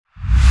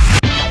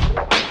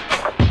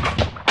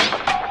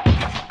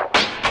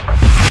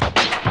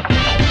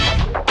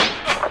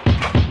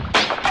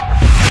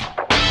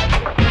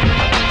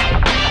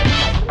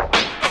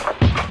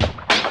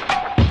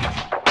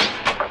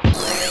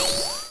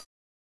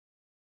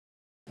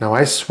Now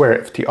I swear,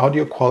 if the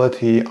audio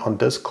quality on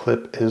this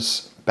clip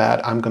is bad,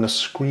 I'm gonna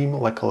scream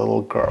like a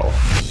little girl.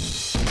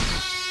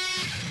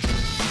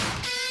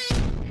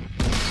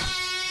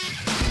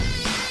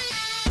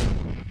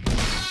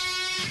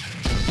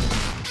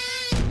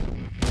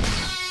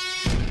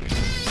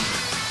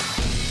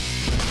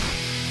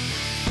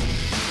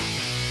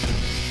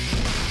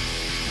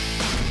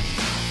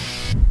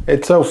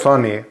 It's so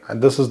funny,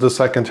 this is the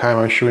second time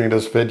I'm shooting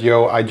this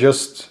video. I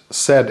just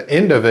said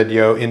in the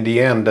video in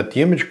the end that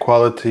the image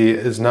quality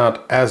is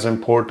not as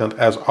important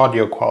as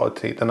audio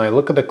quality. Then I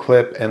look at the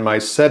clip and my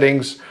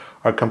settings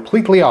are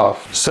completely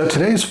off. So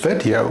today's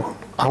video,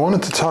 I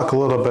wanted to talk a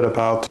little bit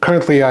about,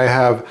 currently I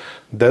have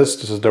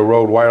this is the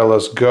Rode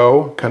Wireless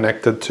Go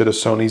connected to the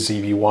Sony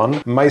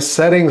ZV-1. My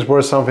settings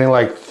were something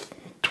like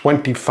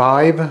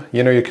 25,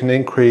 you know, you can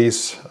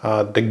increase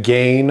the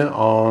gain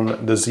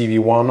on the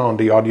ZV-1 on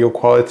the audio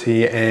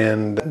quality,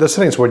 and the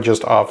settings were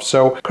just off.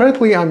 So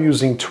currently I'm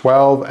using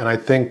 12 and I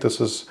think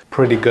this is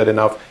pretty good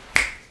enough.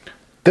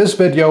 This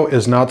video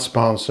is not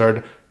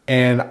sponsored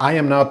and I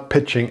am not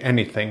pitching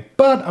anything,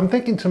 but I'm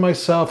thinking to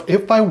myself,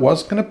 if I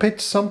was gonna pitch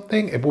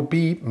something, it would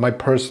be my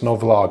personal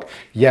vlog.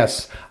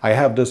 Yes, I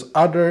have this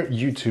other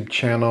YouTube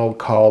channel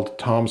called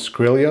Tom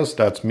Skrilias,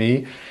 that's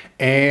me,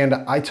 and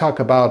I talk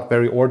about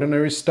very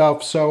ordinary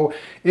stuff. So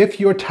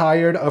if you're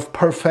tired of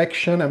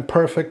perfection and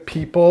perfect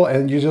people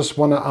and you just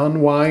want to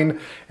unwind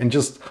and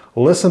just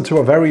listen to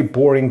a very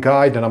boring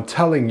guy, then I'm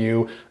telling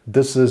you,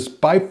 this is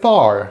by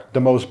far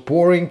the most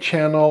boring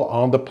channel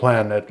on the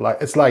planet.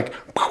 Like, it's like,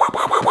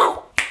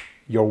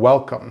 you're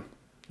welcome.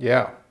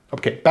 Yeah.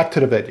 Okay, back to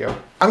the video.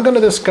 I'm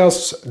gonna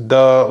discuss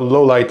the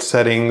low light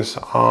settings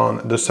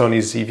on the Sony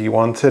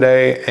ZV-1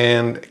 today,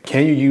 and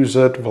can you use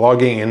it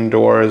vlogging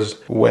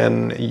indoors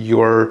when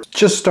you're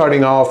just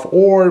starting off,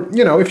 or,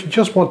 you know, if you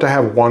just want to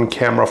have one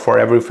camera for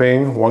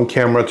everything, one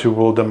camera to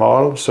rule them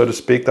all, so to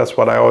speak. That's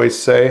what I always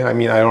say. I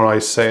mean, I don't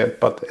always say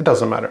it, but it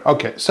doesn't matter.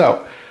 Okay,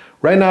 so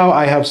right now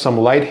I have some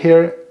light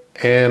here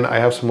and I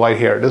have some light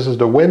here. This is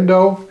the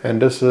window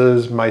and this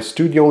is my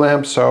studio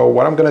lamp. So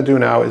what I'm gonna do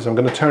now is I'm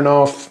gonna turn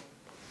off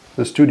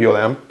the studio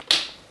lamp,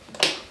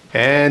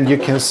 and you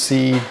can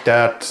see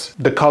that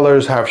the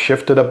colors have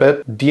shifted a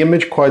bit. The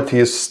image quality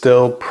is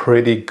still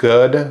pretty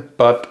good,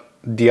 but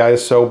the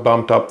ISO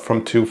bumped up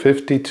from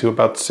 250 to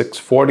about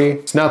 640.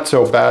 It's not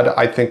so bad.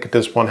 I think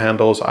this one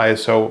handles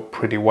ISO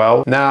pretty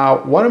well.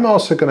 Now, what I'm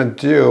also gonna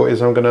do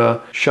is I'm gonna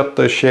shut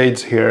the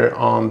shades here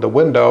on the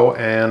window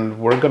and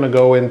we're gonna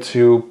go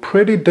into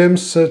pretty dim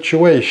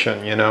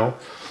situation, you know.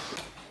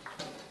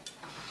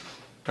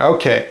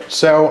 Okay,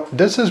 so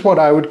this is what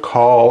I would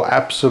call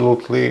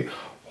absolutely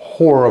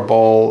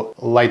horrible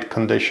light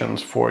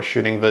conditions for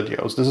shooting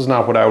videos. This is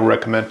not what I would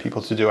recommend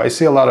people to do. I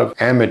see a lot of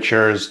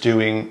amateurs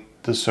doing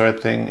this sort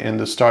of thing in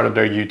the start of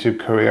their YouTube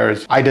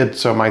careers. I did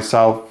so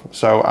myself,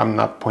 so I'm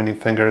not pointing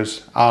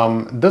fingers.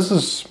 This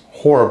is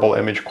horrible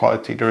image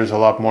quality. There is a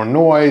lot more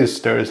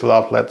noise, there is a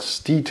lot less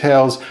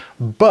details,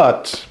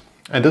 but,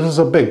 and this is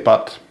a big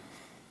but,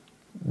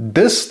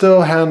 this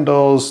still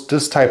handles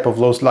this type of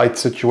low light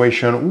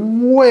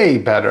situation way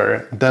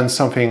better than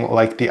something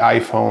like the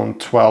iPhone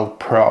 12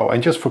 Pro.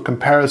 And just for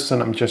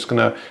comparison, I'm just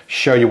gonna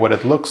show you what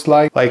it looks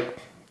like. Like,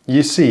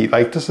 you see,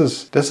 like this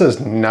is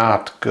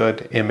not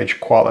good image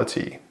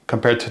quality.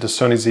 Compared to the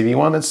Sony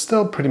ZV-1, it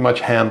still pretty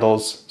much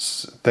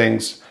handles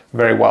things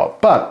very well.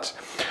 But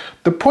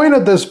the point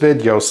of this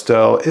video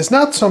still is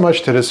not so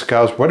much to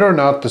discuss whether or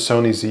not the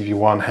Sony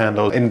ZV-1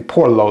 handles in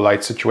poor low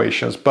light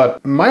situations,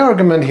 but my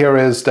argument here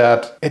is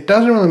that it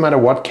doesn't really matter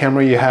what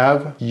camera you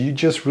have, you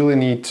just really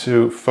need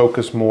to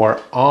focus more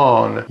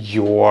on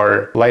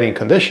your lighting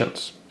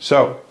conditions.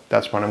 So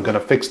that's when I'm gonna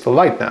fix the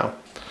light now.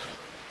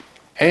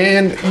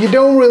 And you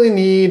don't really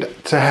need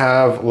to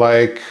have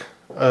like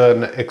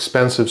an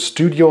expensive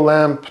studio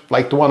lamp.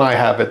 Like the one I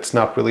have, it's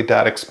not really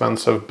that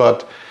expensive,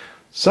 but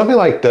something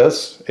like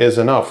this is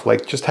enough,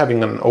 like just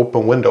having an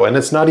open window, and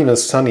it's not even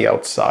sunny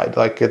outside.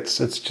 Like it's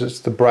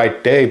just a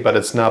bright day, but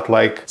it's not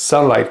like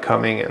sunlight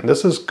coming in.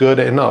 This is good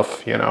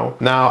enough, you know.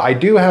 Now I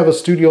do have a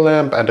studio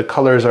lamp and the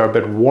colors are a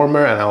bit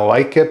warmer and I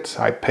like it.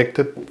 I picked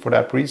it for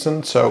that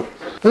reason. So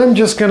I'm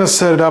just gonna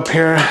set it up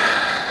here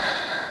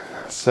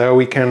so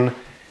we can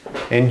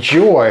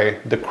enjoy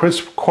the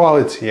crisp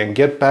quality and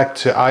get back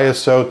to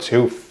ISO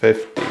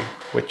 250,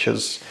 which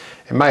is,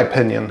 in my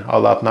opinion, a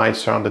lot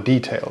nicer on the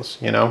details,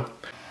 you know.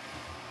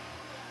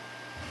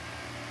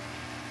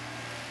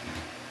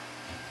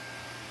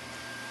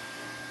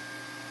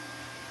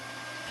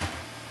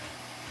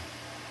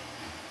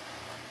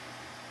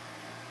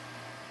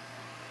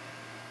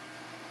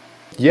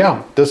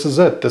 Yeah, this is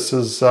it. This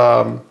is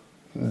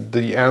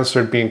the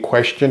answer being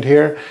questioned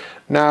here.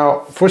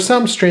 Now, for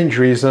some strange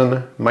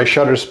reason, my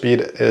shutter speed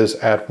is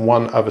at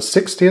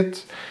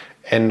 1/60th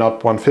and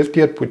not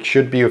 1/50th, which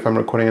should be if I'm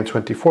recording in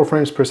 24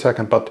 frames per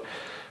second, but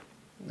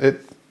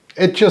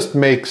it just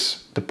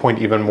makes the point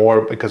even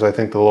more because I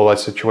think the low light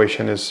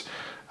situation is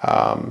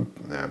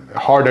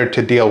harder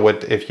to deal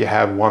with if you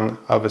have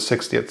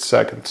 1/60th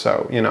second.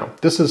 So, you know,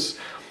 this is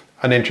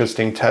an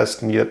interesting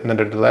test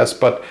nevertheless.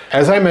 But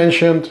as I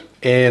mentioned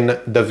in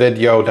the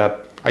video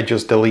that I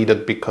just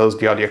deleted because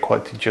the audio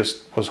quality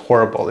just was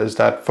horrible, is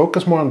that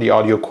focus more on the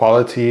audio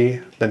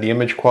quality than the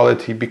image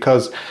quality,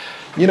 because,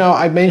 you know,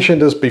 I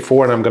mentioned this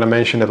before and I'm going to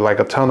mention it like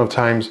a ton of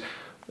times.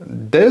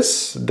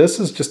 This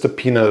is just a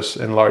penis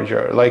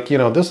enlarger. Like, you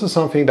know, this is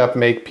something that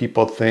make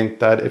people think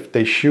that if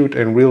they shoot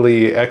in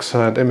really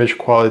excellent image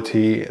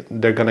quality,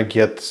 they're gonna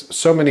get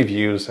so many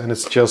views, and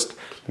it's just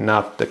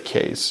not the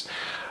case.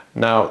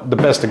 Now, the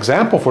best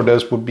example for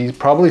this would be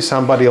probably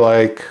somebody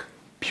like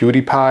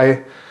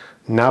PewDiePie,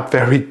 not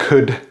very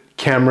good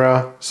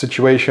camera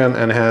situation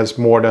and has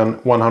more than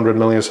 100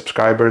 million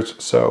subscribers.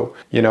 So,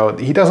 you know,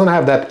 he doesn't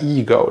have that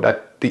ego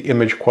that the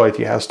image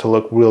quality has to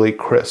look really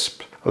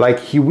crisp. Like,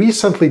 he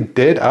recently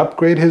did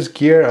upgrade his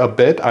gear a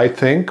bit, I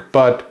think,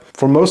 but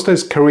for most of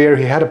his career,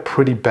 he had a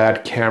pretty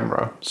bad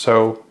camera.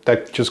 So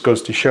that just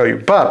goes to show you.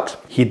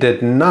 But he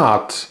did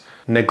not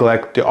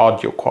neglect the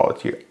audio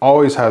quality.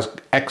 Always has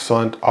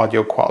excellent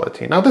audio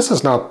quality. Now, this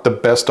is not the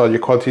best audio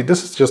quality.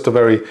 This is just a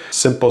very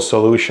simple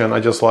solution.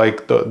 I just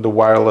like the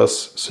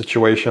wireless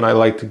situation. I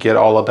like to get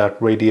all of that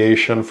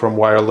radiation from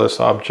wireless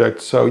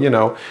objects. So, you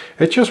know,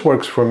 it just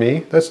works for me.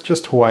 That's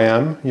just who I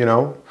am, you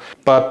know.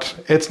 But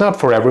it's not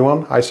for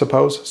everyone, I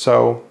suppose.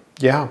 So,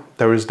 yeah,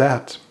 there is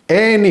that.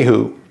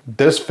 Anywho,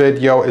 this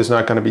video is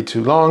not going to be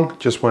too long.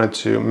 Just wanted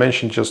to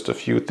mention just a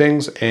few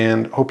things,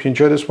 and hope you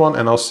enjoy this one,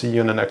 and I'll see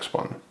you in the next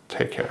one.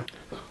 Take care.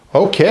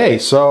 Okay,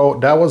 so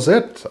that was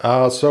it.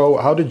 So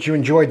how did you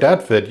enjoy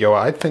that video?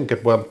 I think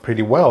it went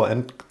pretty well.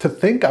 And to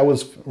think I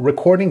was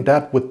recording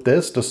that with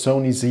this, the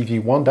Sony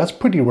ZV-1, that's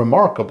pretty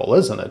remarkable,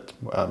 isn't it?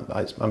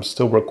 I'm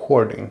still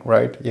recording,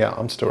 right? Yeah,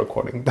 I'm still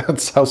recording.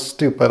 That's how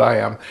stupid I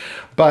am.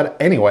 But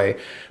anyway,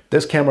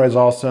 this camera is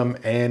awesome,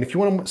 and if you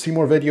want to see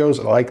more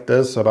videos like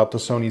this about the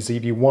Sony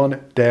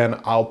ZV-1,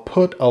 then I'll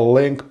put a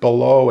link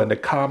below in the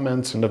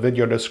comments in the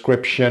video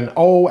description.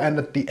 Oh, and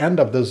at the end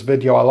of this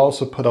video, I'll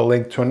also put a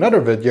link to another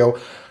video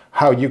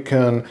how you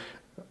can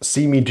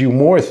see me do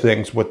more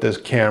things with this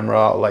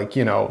camera. Like,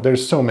 you know,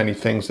 there's so many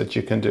things that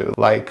you can do,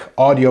 like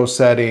audio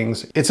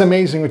settings. It's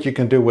amazing what you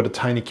can do with a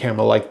tiny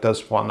camera like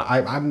this one.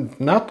 I'm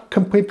not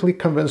completely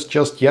convinced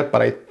just yet,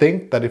 but I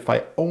think that if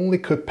I only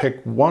could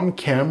pick one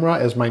camera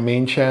as my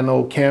main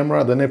channel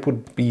camera, then it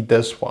would be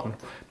this one.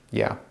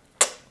 Yeah,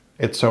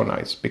 it's so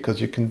nice because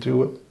you can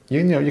do it.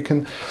 You know, you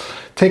can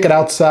take it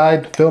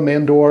outside, film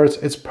indoors.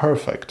 It's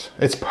perfect.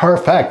 It's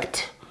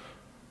perfect.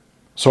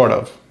 Sort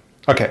of.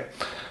 Okay.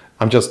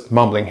 I'm just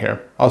mumbling here.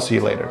 I'll see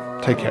you later.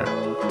 Take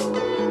care.